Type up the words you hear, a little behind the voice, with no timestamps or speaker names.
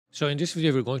So in this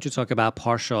video, we're going to talk about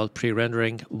partial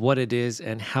pre-rendering, what it is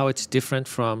and how it's different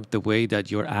from the way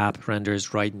that your app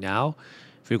renders right now.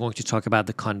 We're going to talk about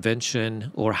the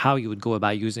convention or how you would go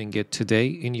about using it today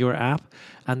in your app,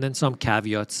 and then some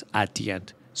caveats at the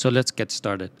end. So let's get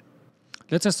started.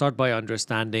 Let's start by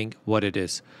understanding what it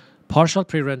is. Partial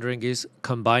pre-rendering is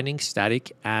combining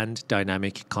static and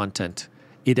dynamic content.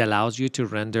 It allows you to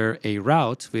render a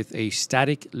route with a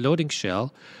static loading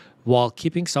shell while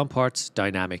keeping some parts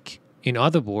dynamic. In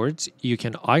other words, you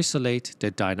can isolate the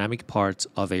dynamic parts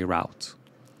of a route.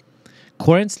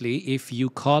 Currently, if you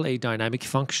call a dynamic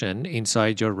function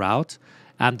inside your route,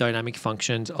 and dynamic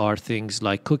functions are things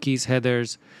like cookies,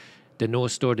 headers, the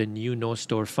noStore, the new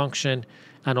noStore function,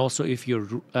 and also if you're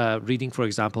reading, for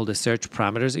example, the search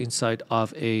parameters inside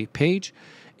of a page,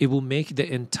 it will make the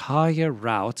entire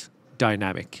route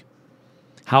dynamic.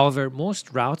 However,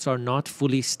 most routes are not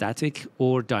fully static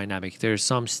or dynamic. There are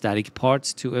some static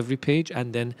parts to every page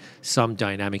and then some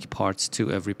dynamic parts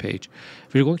to every page.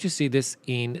 We're going to see this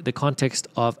in the context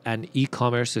of an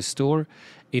e-commerce store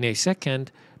in a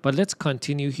second, but let's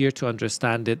continue here to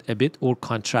understand it a bit or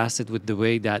contrast it with the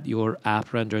way that your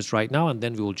app renders right now, and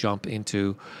then we will jump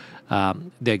into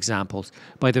the examples.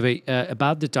 By the way,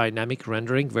 about the dynamic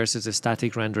rendering versus the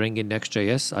static rendering in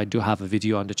NextJs, I do have a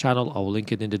video on the channel. I will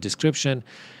link it in the description,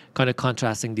 kind of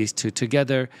contrasting these two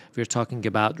together. We're talking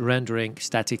about rendering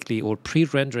statically or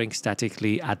pre-rendering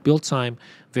statically at build time,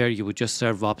 where you would just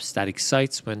serve up static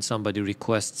sites when somebody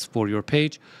requests for your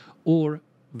page, or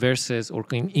versus or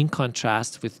in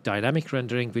contrast with dynamic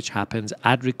rendering, which happens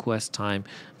at request time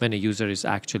when a user is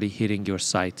actually hitting your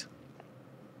site.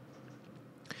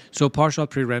 So partial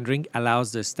pre-rendering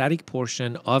allows the static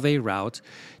portion of a route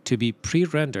to be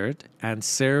pre-rendered and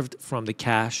served from the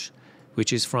cache,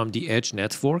 which is from the edge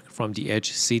network, from the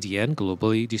edge CDN,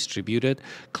 globally distributed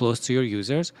close to your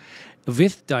users,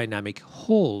 with dynamic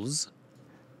holes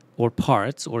or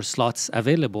parts or slots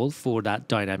available for that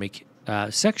dynamic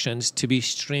sections to be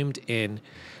streamed in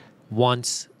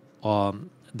once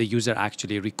the user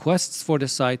actually requests for the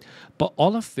site, but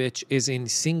all of which is in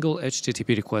single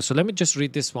HTTP request. So let me just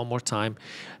read this one more time.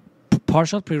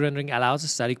 Partial pre-rendering allows a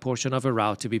static portion of a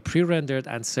route to be pre-rendered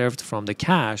and served from the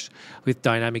cache with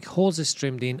dynamic holes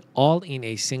streamed in, all in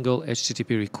a single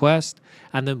HTTP request.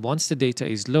 And then once the data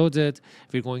is loaded,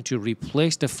 we're going to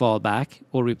replace the fallback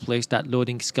or replace that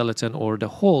loading skeleton or the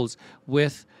holes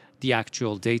with the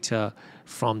actual data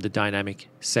from the dynamic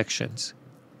sections.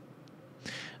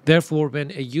 Therefore,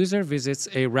 when a user visits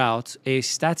a route, a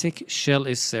static shell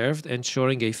is served,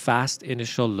 ensuring a fast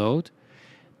initial load.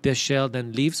 The shell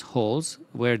then leaves holes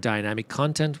where dynamic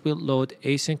content will load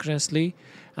asynchronously,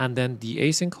 and then the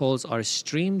async holes are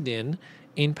streamed in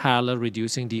parallel,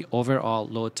 reducing the overall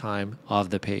load time of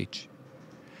the page.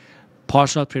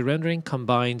 Partial pre-rendering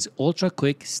combines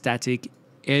ultra-quick static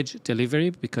edge delivery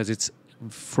because it's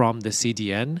from the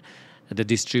CDN, the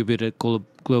distributed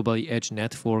globally edge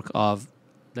network of,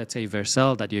 let's say,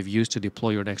 Vercel that you've used to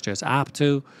deploy your Next.js app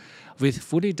to, with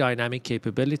fully dynamic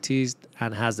capabilities,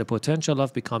 and has the potential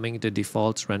of becoming the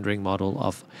default rendering model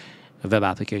of web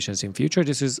applications in future.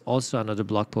 This is also another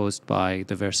blog post by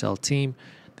the Vercel team.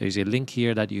 There's a link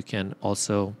here that you can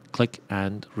also click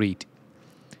and read.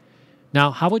 Now,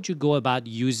 how would you go about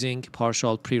using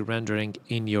partial pre-rendering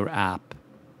in your app?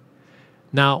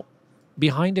 Now,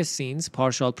 behind the scenes,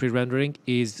 partial pre-rendering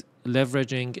is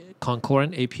leveraging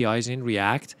concurrent APIs in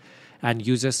React and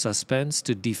uses suspense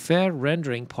to defer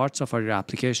rendering parts of your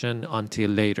application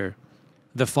until later.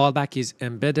 The fallback is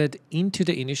embedded into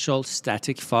the initial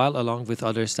static file along with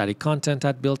other static content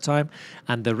at build time,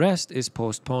 and the rest is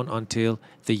postponed until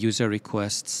the user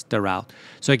requests the route.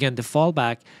 So again, the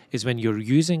fallback is when you're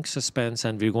using suspense,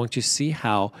 and we're going to see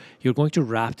how you're going to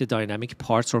wrap the dynamic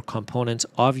parts or components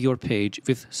of your page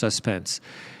with suspense.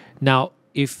 Now,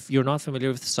 if you're not familiar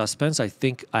with suspense, I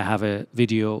think I have a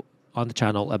video on the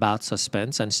channel about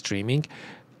suspense and streaming.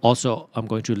 Also, I'm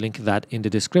going to link that in the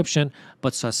description,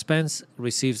 but suspense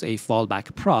receives a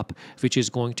fallback prop, which is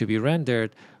going to be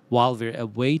rendered while we're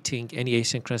awaiting any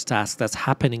asynchronous task that's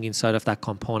happening inside of that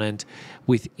component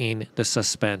within the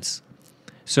suspense.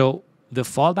 So the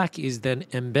fallback is then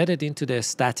embedded into the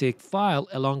static file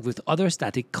along with other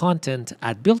static content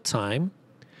at build time,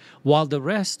 while the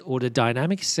rest or the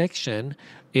dynamic section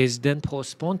is then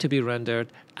postponed to be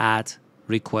rendered at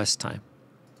request time.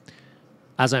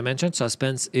 As I mentioned,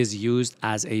 suspense is used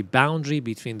as a boundary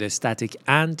between the static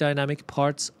and dynamic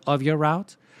parts of your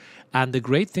route. And the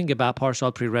great thing about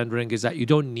partial pre-rendering is that you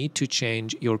don't need to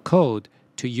change your code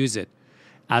to use it.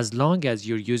 As long as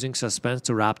you're using suspense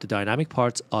to wrap the dynamic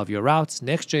parts of your routes,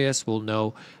 NextJS will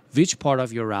know which part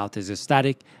of your route is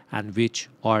static and which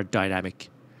are dynamic.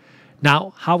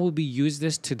 Now, how will we use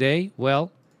this today?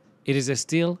 Well, it is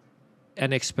still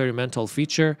an experimental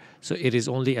feature, so it is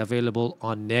only available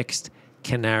on Next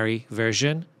Canary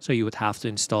version. So you would have to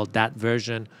install that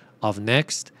version of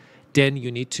Next. Then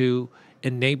you need to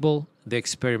enable the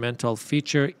experimental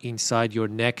feature inside your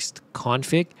Next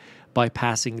config by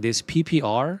passing this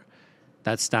PPR,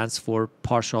 that stands for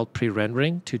partial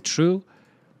pre-rendering, to true.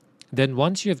 Then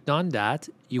once you've done that,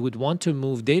 you would want to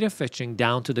move data fetching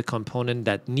down to the component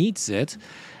that needs it,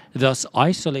 thus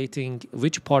isolating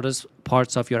which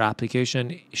parts of your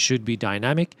application should be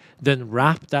dynamic, then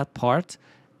wrap that part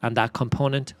and that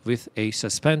component with a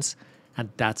suspense, and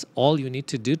that's all you need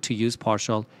to do to use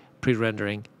partial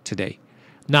pre-rendering today.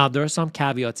 Now, there are some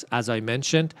caveats, as I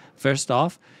mentioned. First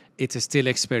off, it's still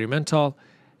experimental.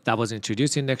 That was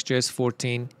introduced in NextJS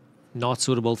 14, not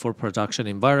suitable for production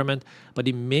environment, but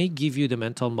it may give you the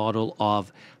mental model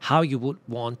of how you would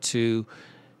want to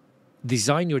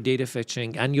design your data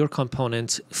fetching and your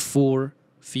components for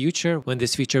future when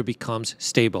this feature becomes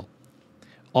stable.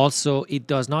 Also, it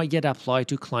does not yet apply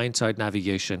to client-side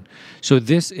navigation. So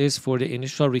this is for the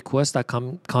initial request that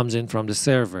comes in from the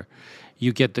server.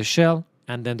 You get the shell,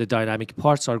 and then the dynamic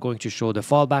parts are going to show the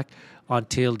fallback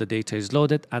until the data is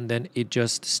loaded, and then it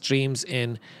just streams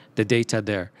in the data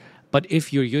there. But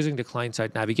if you're using the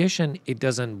client-side navigation, it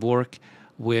doesn't work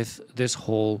with this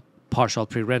whole partial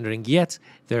pre-rendering yet.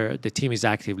 The team is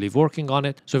actively working on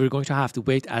it, so we're going to have to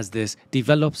wait as this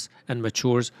develops and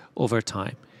matures over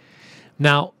time.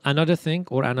 Now, another thing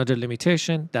or another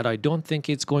limitation that I don't think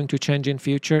it's going to change in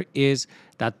future is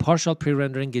that partial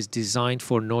pre-rendering is designed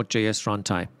for Node.js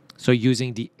runtime. So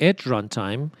using the Edge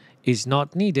runtime is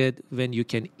not needed when you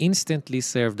can instantly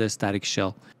serve the static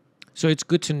shell. So it's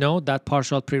good to know that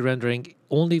partial pre-rendering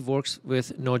only works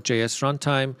with Node.js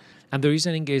runtime. And the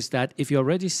reasoning is that if you're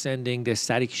already sending the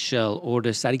static shell or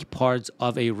the static parts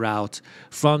of a route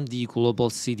from the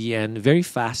global CDN very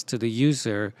fast to the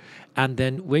user, and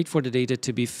then wait for the data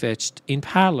to be fetched in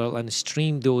parallel and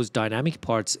stream those dynamic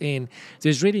parts in,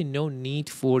 there's really no need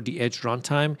for the Edge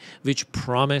runtime, which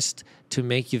promised to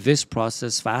make this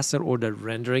process faster or the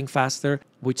rendering faster,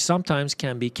 which sometimes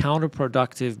can be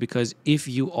counterproductive, because if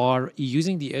you are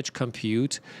using the Edge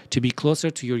compute to be closer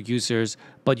to your users,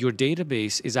 but your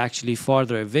database is actually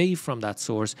farther away from that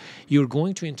source, you're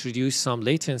going to introduce some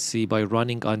latency by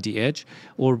running on the Edge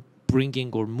or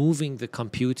bringing or moving the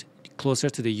compute closer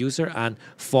to the user and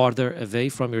farther away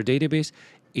from your database.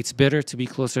 It's better to be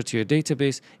closer to your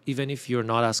database, even if you're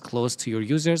not as close to your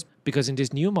users, because in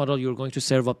this new model, you're going to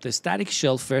serve up the static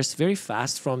shell first very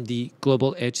fast from the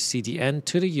global Edge CDN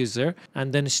to the user,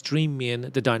 and then stream in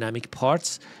the dynamic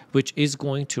parts, which is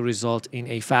going to result in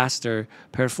a faster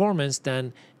performance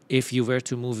than if you were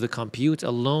to move the compute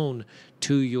alone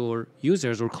to your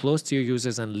users or close to your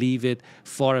users and leave it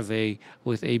far away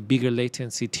with a bigger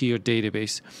latency to your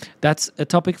database. That's a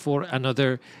topic for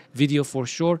another video for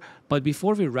sure. But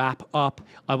before we wrap up,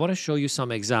 I want to show you some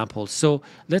examples. So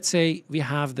let's say we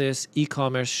have this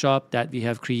e-commerce shop that we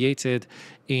have created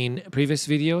in previous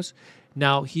videos.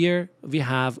 Now here we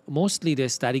have mostly the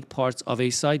static parts of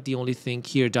a site. The only thing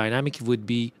here dynamic would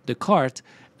be the cart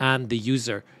and the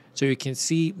user. So you can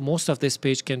see most of this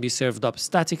page can be served up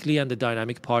statically and the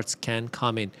dynamic parts can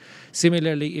come in.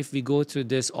 Similarly, if we go to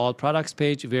this all products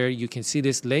page where you can see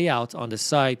this layout on the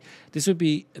side, this would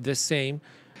be the same.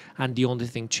 And the only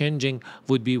thing changing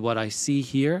would be what I see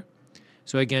here.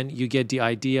 So again, you get the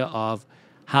idea of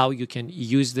how you can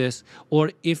use this.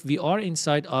 Or if we are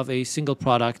inside of a single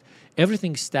product,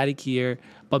 everything's static here,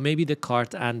 but maybe the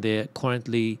cart and the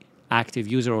currently active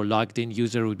user or logged in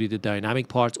user would be the dynamic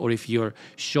parts, or if you're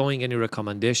showing any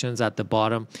recommendations at the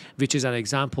bottom, which is an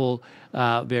example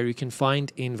where you can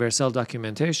find in Vercel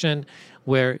documentation,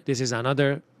 where this is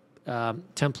another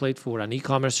template for an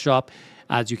e-commerce shop.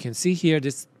 As you can see here,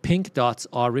 these pink dots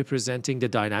are representing the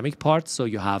dynamic parts. So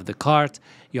you have the cart,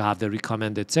 you have the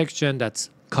recommended section that's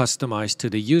customized to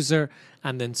the user,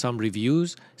 and then some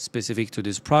reviews specific to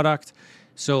this product.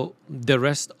 So the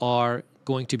rest are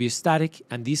going to be static,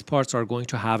 and these parts are going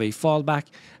to have a fallback.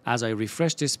 As I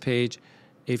refresh this page,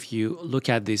 if you look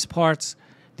at these parts,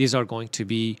 these are going to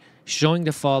be showing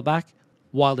the fallback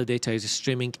while the data is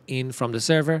streaming in from the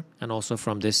server and also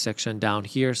from this section down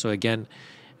here. So again,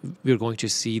 we're going to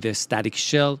see the static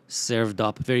shell served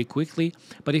up very quickly.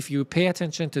 But if you pay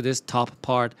attention to this top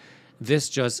part, this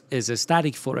just is a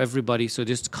static for everybody. So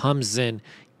this comes in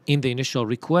the initial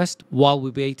request while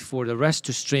we wait for the rest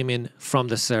to stream in from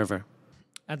the server.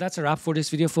 And that's a wrap for this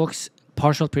video, folks.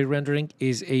 Partial pre-rendering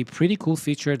is a pretty cool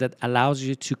feature that allows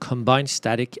you to combine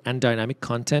static and dynamic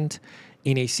content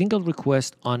in a single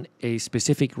request on a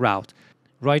specific route.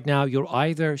 Right now, you're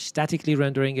either statically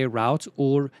rendering a route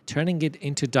or turning it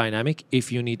into dynamic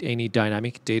if you need any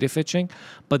dynamic data fetching.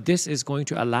 But this is going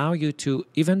to allow you to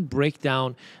even break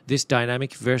down this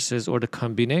dynamic versus or the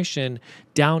combination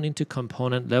down into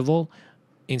component level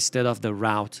instead of the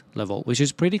route level, which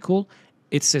is pretty cool.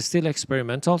 It's still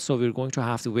experimental, so we're going to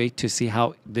have to wait to see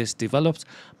how this develops,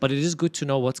 but it is good to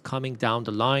know what's coming down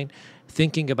the line,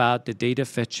 thinking about the data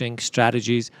fetching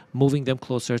strategies, moving them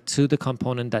closer to the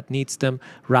component that needs them,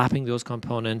 wrapping those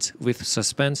components with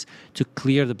suspense to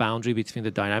clear the boundary between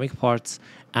the dynamic parts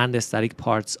and the static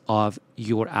parts of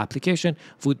your application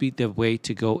would be the way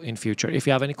to go in future. If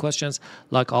you have any questions,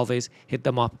 like always, hit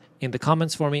them up in the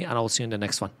comments for me, and I'll see you in the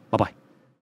next one. Bye-bye.